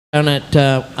down at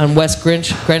on West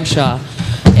Crenshaw,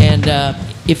 and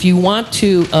if you want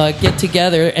to get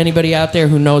together, anybody out there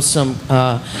who knows some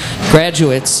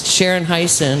graduates, Sharon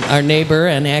Heisen, our neighbor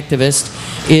and activist,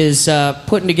 is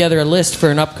putting together a list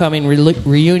for an upcoming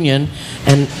reunion,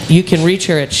 and you can reach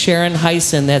her at Sharon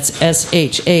Heisen, that's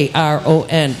SharonHyson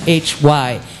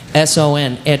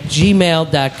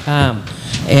 @gmail.com.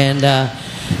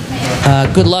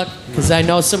 And good luck, because I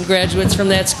know some graduates from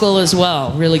that school as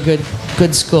well. Really good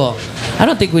school. I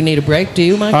don't think we need a break. Do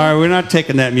you, Michael? All right, we're not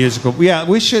taking that musical. Yeah,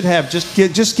 we should have, just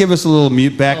give us a little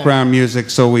background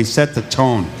music so we set the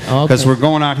tone. Because we're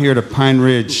going out here to Pine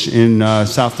Ridge in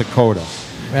South Dakota.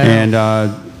 Right. And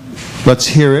let's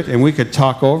hear it, and we could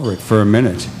talk over it for a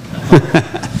minute.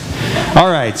 All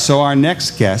right, so our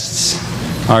next guests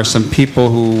are some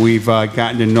people who we've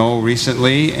gotten to know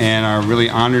recently and are really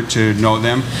honored to know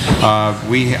them.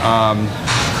 We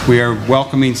are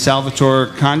welcoming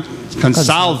Salvatore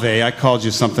Consalvi. I called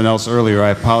you something else earlier, I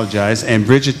apologize, and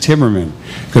Brigitte Timmerman.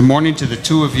 Good morning to the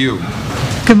two of you.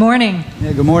 Good morning.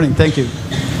 Yeah, good morning. Thank you.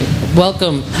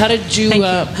 Welcome. How did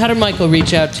how did Michael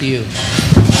reach out to you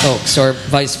folks, or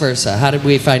vice versa? How did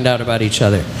we find out about each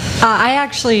other? I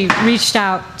actually reached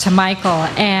out to Michael,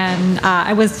 and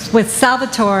I was with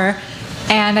Salvatore,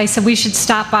 and I said we should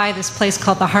stop by this place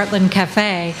called the Heartland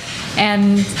Cafe.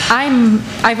 And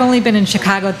I've only been in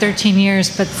Chicago 13 years,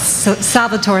 but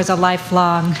Salvatore is a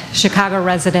lifelong Chicago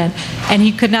resident, and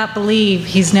he could not believe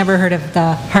he's never heard of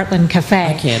the Heartland Cafe.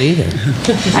 I can't either.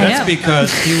 That's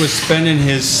because he was spending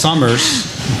his summers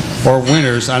or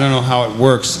winters, I don't know how it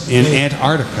works, in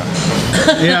Antarctica.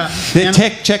 Yeah.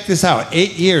 Check this out.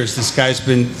 8 years this guy's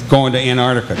been going to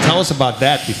Antarctica. Tell us about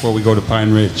that before we go to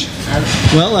Pine Ridge.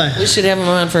 Well, we should have him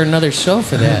on for another show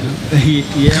for that.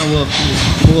 Yeah,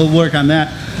 we'll work on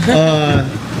that.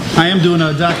 I am doing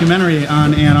a documentary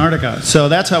on Antarctica, so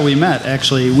that's how we met,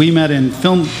 actually. We met in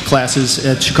film classes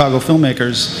at Chicago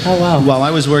Filmmakers. Oh, wow. While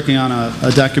I was working on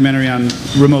a documentary on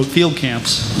remote field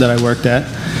camps that I worked at.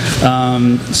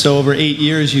 So over 8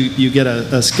 years, you get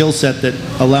a skill set that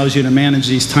allows you to manage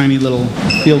these tiny little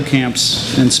field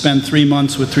camps and spend 3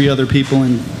 months with 3 other people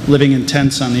and living in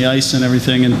tents on the ice and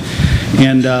everything.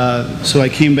 And so I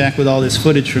came back with all this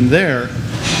footage from there,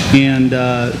 and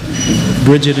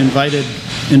Bridget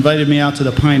invited me out to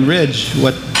the Pine Ridge.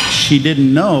 What she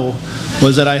didn't know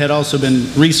was that I had also been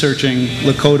researching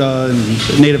Lakota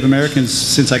and Native Americans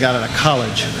since I got out of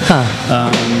college.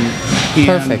 Huh.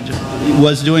 Perfect. And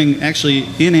was doing, actually,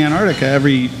 in Antarctica,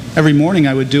 every morning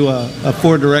I would do a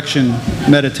 4-direction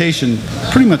meditation,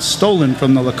 pretty much stolen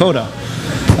from the Lakota.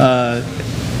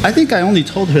 I think I only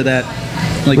told her that,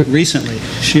 like, recently.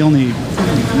 She only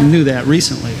knew that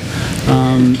recently.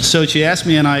 So she asked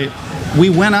me, and we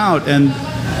went out, and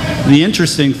the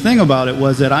interesting thing about it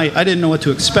was that I didn't know what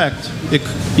to expect.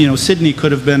 Sidney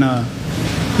could have been a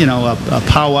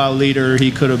powwow leader. He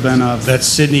could have been a... That's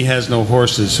Sidney Has No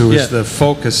Horses, who is the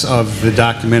focus of the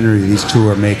documentary these two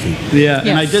are making. Yeah, yes.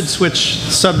 And I did switch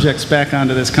subjects back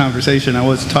onto this conversation. I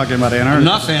was talking about Antarctica.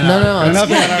 Enough Antarctica. No,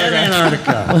 Enough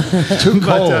Antarctica. Too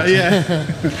cold. Yeah.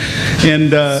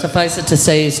 And suffice it to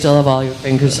say, you still have all your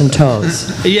fingers and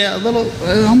toes. Yeah, a little.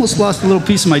 I almost lost a little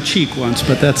piece of my cheek once,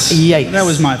 but that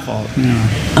was my fault.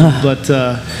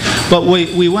 But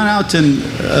we went out, and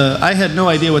I had no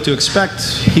idea what to expect.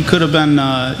 He could have been,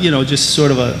 just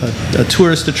sort of a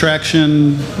tourist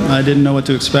attraction. I didn't know what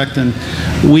to expect, and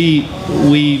we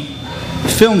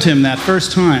filmed him that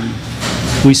first time.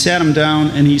 We sat him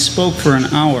down, and he spoke for an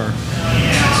hour.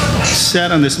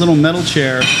 Sat on this little metal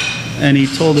chair, and he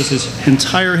told us his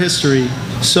entire history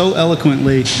so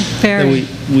eloquently that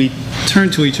we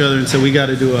turned to each other and said, we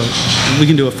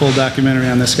can do a full documentary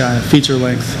on this guy, a feature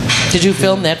length. Did you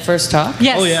film that first talk?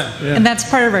 Yes. Oh, yeah. And that's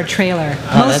part of our trailer.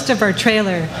 Most of our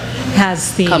trailer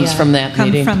has the... Comes from that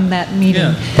meeting. From that meeting.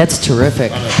 Yeah. That's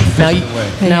terrific.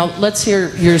 Now let's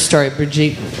hear your story,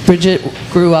 Brigitte. Brigitte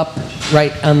grew up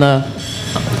right on the...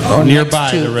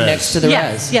 nearby the res. Next to the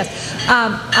res. Yes.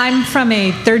 I'm from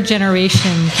a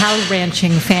third-generation cow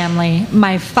ranching family.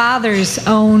 My father's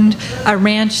owned a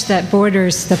ranch that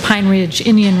borders the Pine Ridge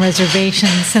Indian Reservation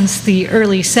since the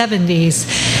early 70s.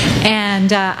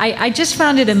 And I just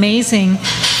found it amazing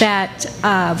that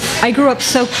I grew up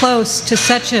so close to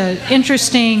such an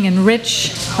interesting and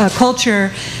rich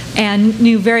culture and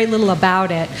knew very little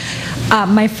about it.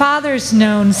 My father's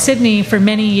known Sidney for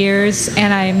many years,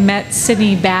 and I met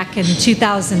Sidney back in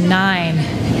 2009.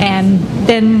 And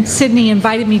then Sidney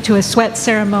invited me to a sweat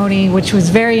ceremony, which was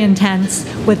very intense,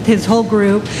 with his whole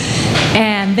group,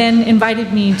 and then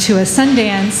invited me to a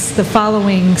Sundance the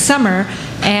following summer,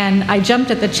 and I jumped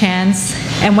at the chance.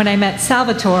 And when I met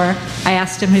Salvatore, I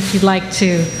asked him if he'd like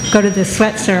to go to the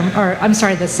sweat ceremony, or I'm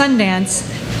sorry, the Sundance,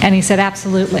 and he said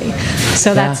absolutely.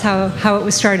 So that's how it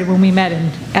was started when we met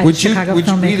at Chicago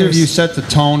Filmmakers. Would either of you set the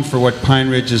tone for what Pine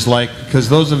Ridge is like? Because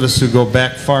those of us who go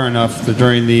back far enough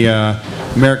during the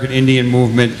American Indian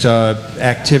Movement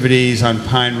activities on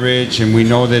Pine Ridge, and we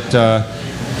know that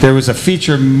there was a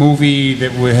feature movie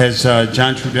that has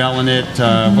John Trudell in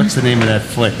it. What's the name of that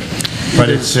flick? But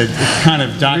it kind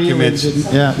of documents.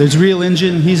 Yeah, there's Real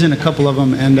Engine. He's in a couple of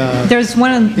them, and there's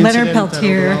one on Leonard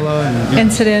Peltier,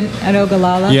 Incident at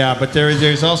Oglala. Yeah, but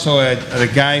there's also a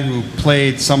guy who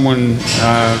played someone.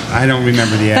 I don't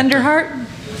remember the actor. Thunderheart.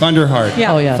 Thunderheart.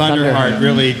 Yeah. Oh, yeah, Thunderheart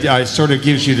really sort of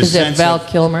gives you the sense. Is that Val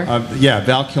Kilmer? Yeah,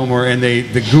 Val Kilmer, and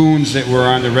the goons that were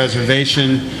on the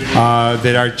reservation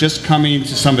that are just coming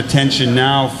to some attention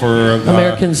now for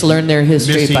Americans learn their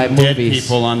history by missing dead movies.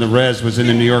 people on the res was in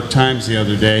the New York Times the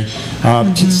other day.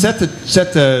 Set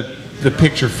the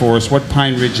picture for us. What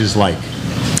Pine Ridge is like.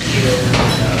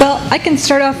 Well, I can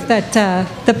start off that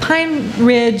the Pine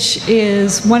Ridge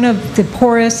is one of the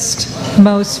poorest,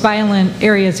 most violent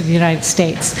areas of the United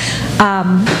States.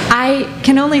 I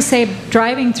can only say,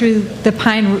 driving through the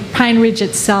Pine Ridge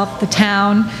itself, the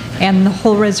town, and the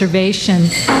whole reservation,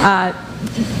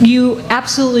 you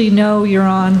absolutely know you're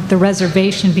on the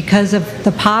reservation because of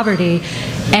the poverty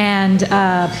and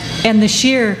the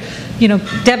sheer,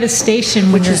 devastation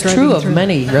when Which you're is driving true of through.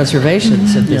 many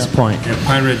reservations at this point. Yeah,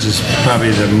 Pine Ridge is probably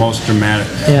the most dramatic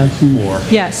war.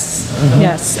 Yes,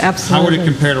 yes, absolutely. How would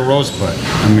it compare to Rosebud?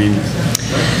 I mean,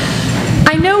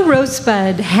 I know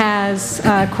Rosebud has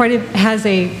has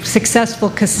a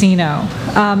successful casino.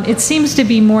 It seems to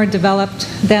be more developed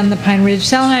than the Pine Ridge.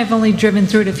 Sal and I have only driven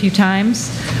through it a few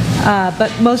times,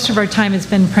 but most of our time has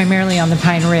been primarily on the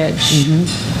Pine Ridge.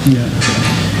 yeah.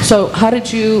 So how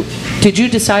did you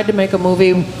decide to make a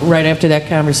movie right after that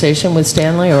conversation with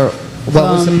Stanley, or what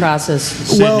was the process?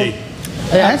 Sidney.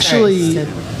 Actually,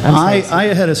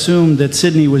 I had assumed that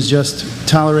Sidney was just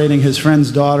tolerating his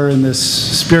friend's daughter and this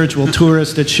spiritual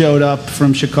tourist that showed up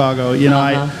from Chicago.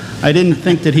 I didn't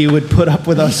think that he would put up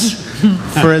with us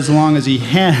for as long as he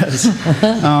has.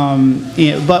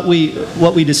 But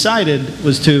what we decided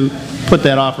was to put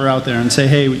that offer out there and say,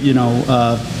 hey,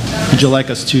 would you like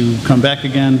us to come back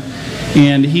again?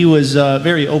 And he was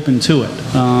very open to it.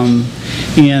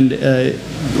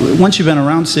 Once you've been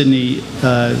around Sidney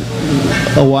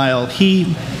a while,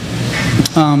 he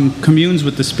communes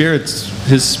with the spirits,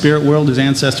 his spirit world, his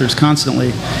ancestors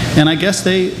constantly. And I guess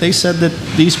they said that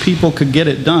these people could get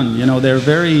it done. They're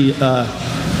very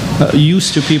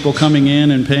used to people coming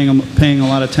in and paying a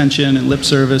lot of attention and lip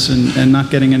service and not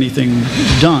getting anything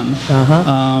done.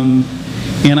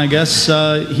 And I guess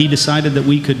he decided that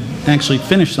we could actually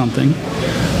finish something.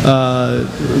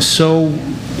 So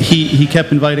he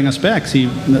kept inviting us back.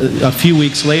 A few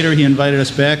weeks later, he invited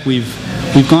us back. We've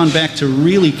gone back to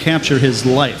really capture his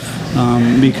life,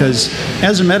 because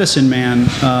as a medicine man,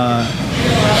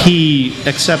 he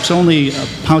accepts only a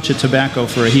pouch of tobacco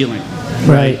for a healing.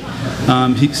 Right.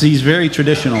 He's very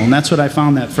traditional, and that's what I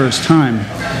found that first time.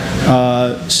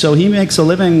 So he makes a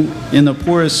living in the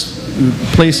poorest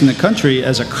place in the country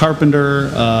as a carpenter,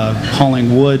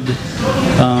 hauling wood.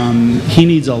 He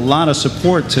needs a lot of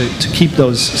support to keep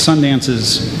those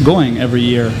Sundances going every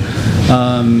year.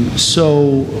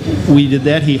 So we did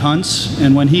that. He hunts,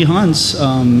 and when he hunts,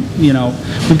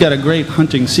 we've got a great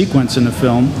hunting sequence in the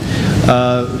film.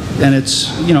 And it's,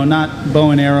 not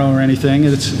bow and arrow or anything.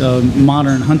 It's a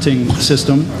modern hunting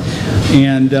system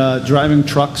and driving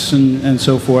trucks and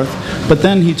so forth. But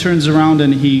then he turns around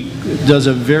and he does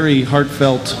a very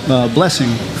heartfelt blessing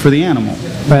for the animal.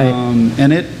 Right.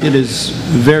 And it is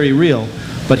very real.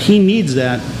 But he needs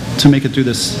that to make it through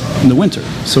this in the winter.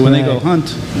 So when they go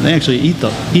hunt, they actually eat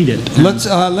it.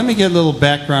 Let me get a little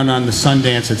background on the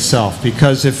Sundance itself,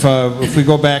 because if we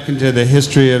go back into the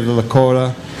history of the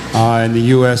Lakota and the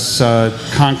U.S.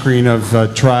 Conquering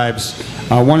of tribes,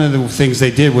 one of the things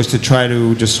they did was to try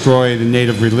to destroy the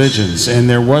native religions, and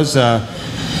there was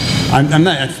I'm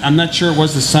not sure it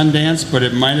was the Sundance, but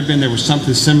it might have been. There was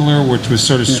something similar, which was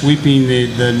sort of sweeping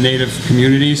the native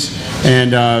communities,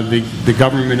 and the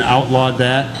government outlawed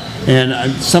that. And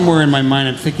somewhere in my mind,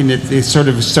 I'm thinking that they sort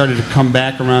of started to come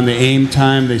back around the AIM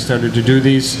time. They started to do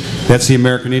these. That's the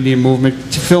American Indian Movement.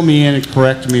 Fill me in and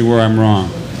correct me where I'm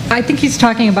wrong. I think he's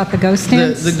talking about the ghost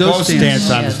dance. The ghost dance.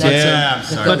 I'm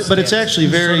sorry. But it's actually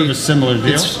very sort of a similar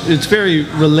deal. It's very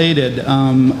related.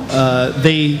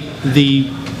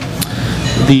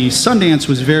 The Sundance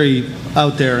was very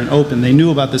out there and open. They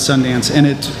knew about the Sundance, and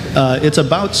it's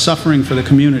about suffering for the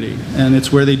community, and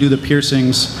it's where they do the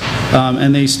piercings,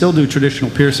 and they still do traditional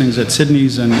piercings at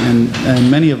Sidney's and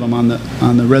many of them on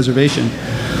the reservation.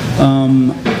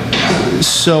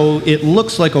 So it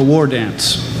looks like a war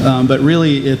dance, but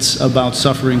really it's about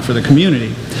suffering for the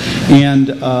community. And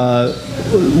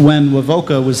when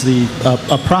Wovoka was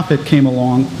a prophet came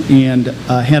along and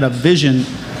had a vision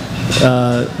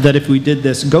that if we did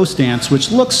this ghost dance,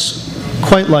 which looks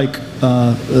quite like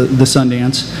the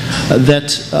Sundance,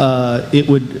 that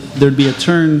there'd be a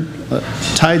turn,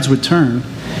 tides would turn,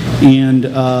 and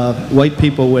white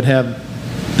people would have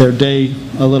their day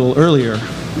a little earlier,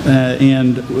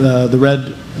 and the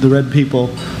red people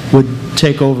would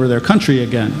take over their country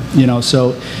again.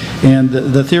 So, and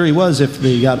the theory was if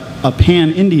they got a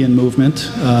pan-Indian movement,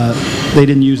 they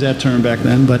didn't use that term back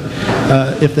then, but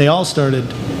if they all started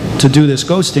to do this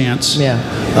ghost dance,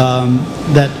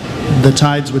 that the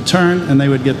tides would turn and they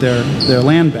would get their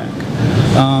land back.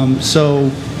 So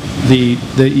the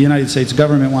United States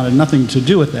government wanted nothing to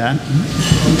do with that.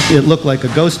 It looked like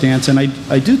a ghost dance, and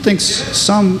I do think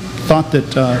some thought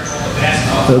that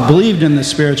believed in the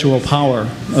spiritual power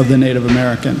of the Native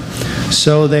American.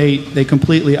 So they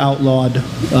completely outlawed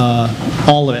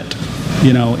all of it,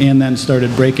 and then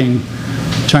started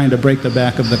trying to break the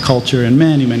back of the culture in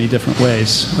many, many different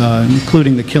ways,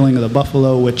 including the killing of the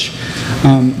buffalo, which,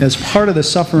 as part of the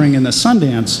suffering in the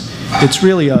Sundance, it's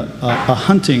really a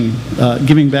hunting,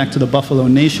 giving back to the Buffalo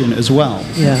Nation as well.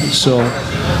 Yeah. So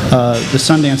the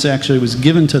Sundance actually was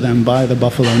given to them by the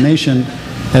Buffalo Nation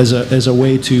as a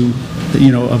way to,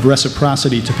 of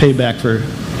reciprocity to pay back for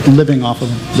living off of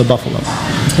the buffalo.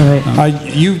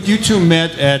 Right. You two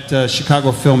met at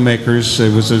Chicago Filmmakers.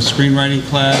 It was a screenwriting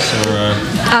class or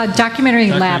a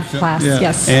documentary lab class,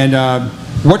 yes. And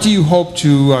what do you hope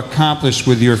to accomplish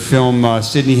with your film,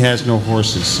 Sidney Has No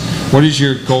Horses? What is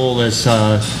your goal as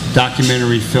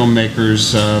documentary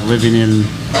filmmakers living in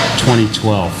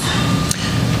 2012?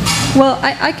 Well,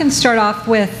 I can start off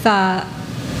with,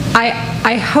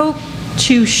 I hope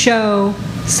to show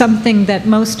something that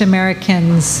most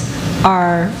Americans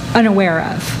are unaware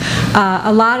of.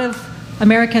 A lot of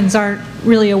Americans aren't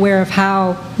really aware of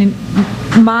how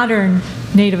modern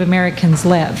Native Americans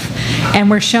live. And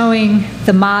we're showing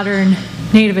the modern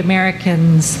Native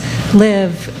Americans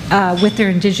live with their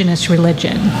indigenous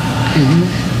religion.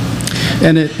 Mm-hmm.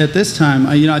 And at this time,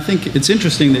 I think it's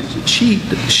interesting that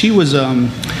she was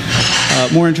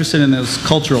more interested in those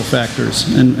cultural factors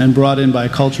and brought in by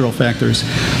cultural factors.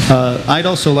 I'd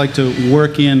also like to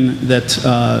work in that,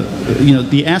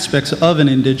 the aspects of an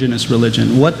indigenous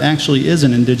religion. What actually is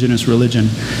an indigenous religion?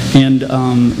 And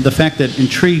the fact that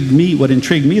what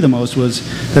intrigued me the most was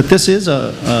that this is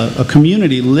a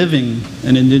community living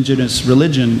an indigenous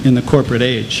religion in the corporate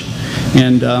age.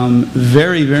 And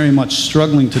very, very much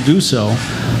struggling to do so,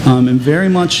 and very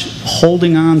much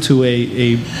holding on to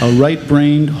a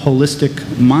right-brained, holistic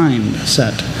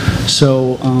mindset.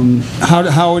 So,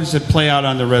 how does it play out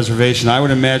on the reservation? I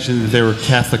would imagine that there were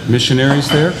Catholic missionaries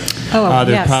there. Oh, there's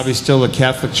yes. probably still a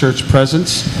Catholic church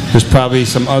presence. There's probably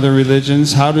some other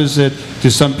religions. How does it? Do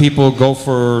some people go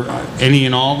for any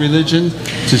and all religion?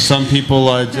 Do some people?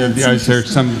 Is there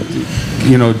some,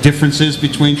 differences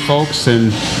between folks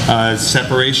and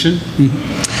separation?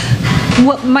 Mm-hmm.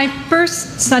 Well, my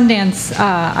first Sundance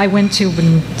I went to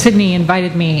when Sidney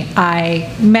invited me,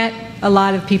 I met a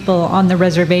lot of people on the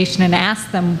reservation and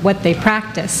asked them what they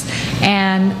practice.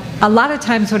 And a lot of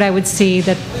times what I would see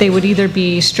that they would either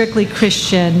be strictly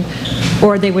Christian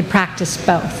or they would practice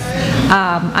both.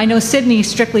 I know Sidney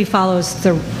strictly follows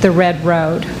the Red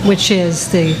Road, which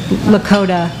is the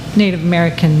Lakota Native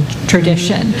American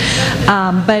tradition.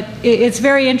 But it's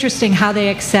very interesting how they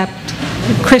accept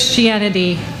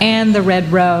Christianity and the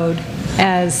Red Road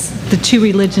as the two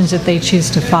religions that they choose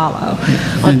to follow.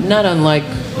 Not unlike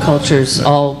cultures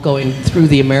all going through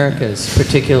the Americas,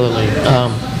 particularly.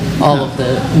 All of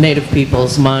the native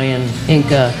peoples, Mayan,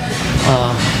 Inca,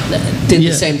 did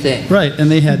the same thing. Right, and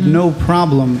they had no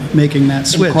problem making that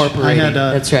switch. Incorporating,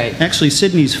 that's right. Actually,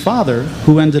 Sidney's father,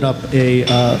 who ended up a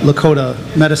Lakota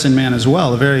medicine man as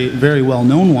well, a very, very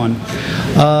well-known one,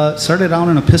 started out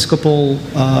an Episcopal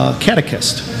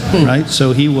catechist, right?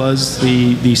 So he was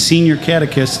the senior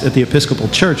catechist at the Episcopal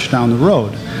Church down the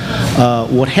road.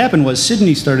 What happened was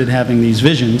Sidney started having these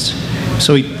visions,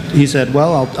 so he said,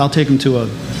 well, I'll take him to a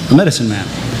medicine man.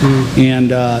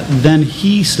 And then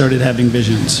he started having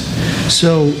visions.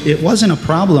 So it wasn't a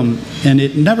problem, and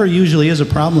it never usually is a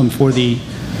problem for the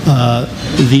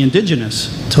indigenous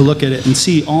to look at it and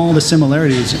see all the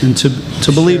similarities and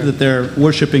to believe that they're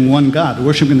worshiping one God,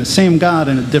 worshiping the same God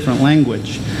in a different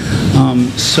language.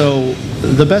 So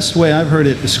the best way I've heard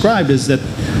it described is that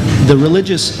the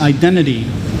religious identity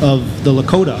of the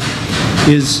Lakota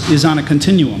is on a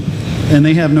continuum, and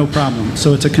they have no problem.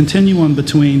 So it's a continuum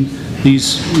between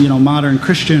these, modern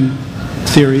Christian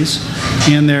theories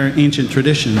and their ancient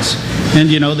traditions. And,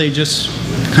 they just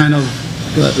kind of,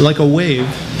 like a wave,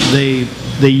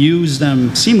 they use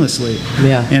them seamlessly.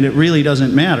 Yeah. And it really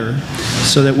doesn't matter.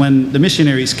 So that when the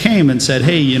missionaries came and said,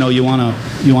 hey, you want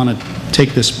to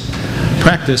take this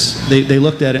practice, they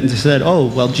looked at it and said, oh,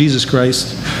 well, Jesus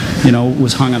Christ,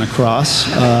 was hung on a cross.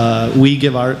 We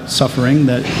give our suffering,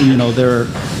 that, there are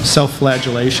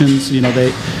self-flagellations,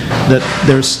 that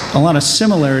there's a lot of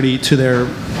similarity to their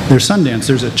Sundance.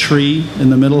 There's a tree in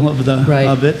the middle of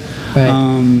it,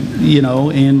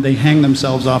 and they hang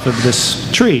themselves off of this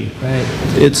tree. Right.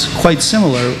 It's quite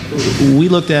similar. We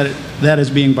looked at that as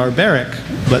being barbaric,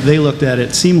 but they looked at it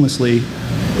seamlessly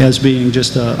as being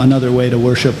just another way to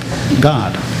worship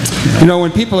God.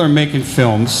 When people are making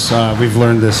films, we've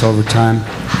learned this over time,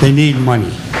 they need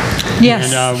money.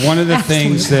 Yes. And one of the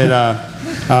things that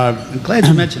I'm glad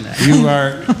you mentioned that.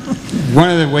 One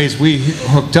of the ways we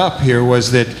hooked up here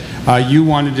was that you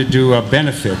wanted to do a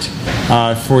benefit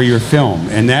for your film,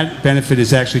 and that benefit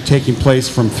is actually taking place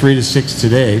from 3 to 6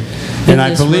 today. And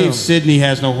I believe Sidney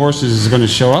Has No Horses is going to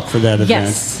show up for that event.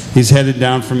 Yes. He's headed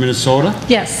down from Minnesota.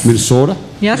 Yes. Minnesota.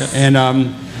 Yes. And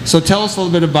so tell us a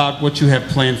little bit about what you have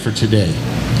planned for today.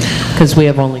 Because we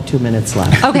have only 2 minutes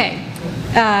left. Okay.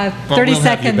 30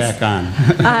 seconds. Have you back on.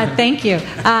 Thank you.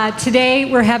 Today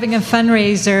we're having a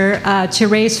fundraiser to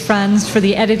raise funds for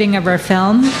the editing of our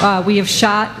film. We have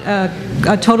shot a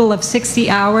total of 60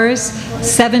 hours,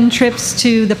 7 trips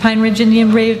to the Pine Ridge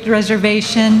Indian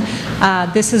Reservation.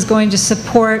 This is going to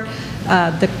support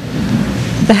the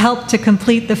help to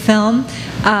complete the film.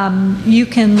 You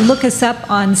can look us up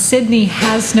on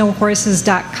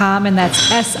SidneyHasNoHorses.com, and that's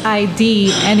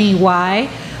SIDNEY.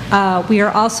 We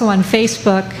are also on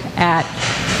Facebook at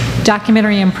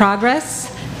Documentary in Progress,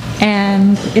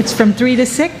 and it's from 3 to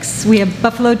 6. We have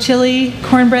buffalo chili,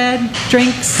 cornbread,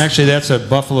 drinks. Actually, that's a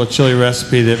buffalo chili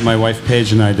recipe that my wife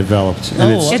Paige and I developed,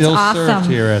 and it's still served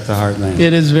here at the Heartland.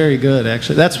 It is very good,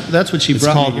 actually. That's what she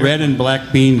brought me. It's called red and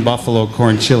black bean buffalo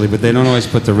corn chili, but they don't always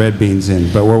put the red beans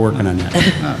in, but we're working on that.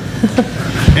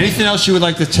 Anything else you would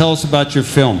like to tell us about your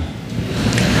film?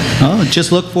 Oh,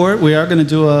 just look for it. We are going to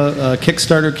do a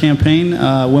Kickstarter campaign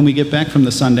when we get back from the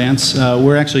Sundance.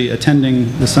 We're actually attending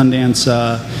the Sundance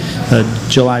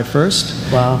July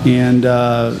 1st. Wow. And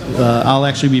I'll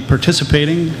actually be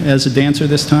participating as a dancer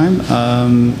this time.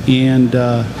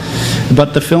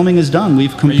 But the filming is done.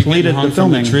 We've completed the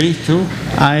filming. From the tree too?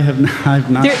 I've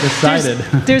not decided.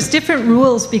 There's different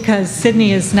rules because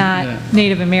Sidney is not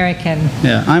Native American.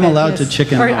 Yeah, I'm allowed to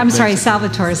chicken out. I'm sorry,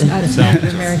 Salvatore is not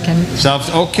Native American.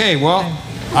 Okay, well,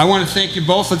 I want to thank you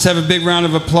both. Let's have a big round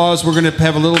of applause. We're going to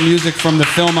have a little music from the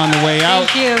film on the way out.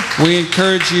 Thank you. We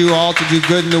encourage you all to do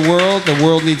good in the world. The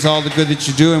world needs all the good that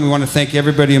you do, and we want to thank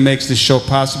everybody who makes this show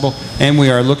possible. And we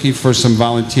are looking for some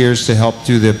volunteers to help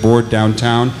do the board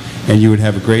downtown, and you would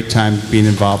have a great time being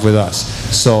involved with us.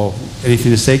 So,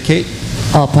 anything to say, Kate?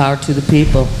 All power to the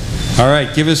people. All right,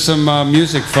 give us some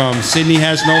music from Sidney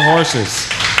Has No Horses.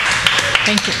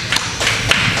 Thank you.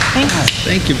 Thank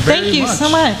you very much. Thank you so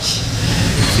much.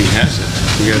 He has it.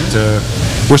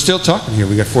 We're still talking here.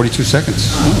 We got 42 seconds.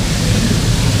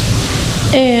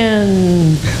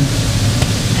 And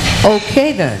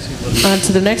okay then, on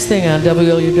to the next thing on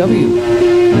WLUW.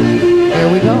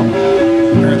 There we go.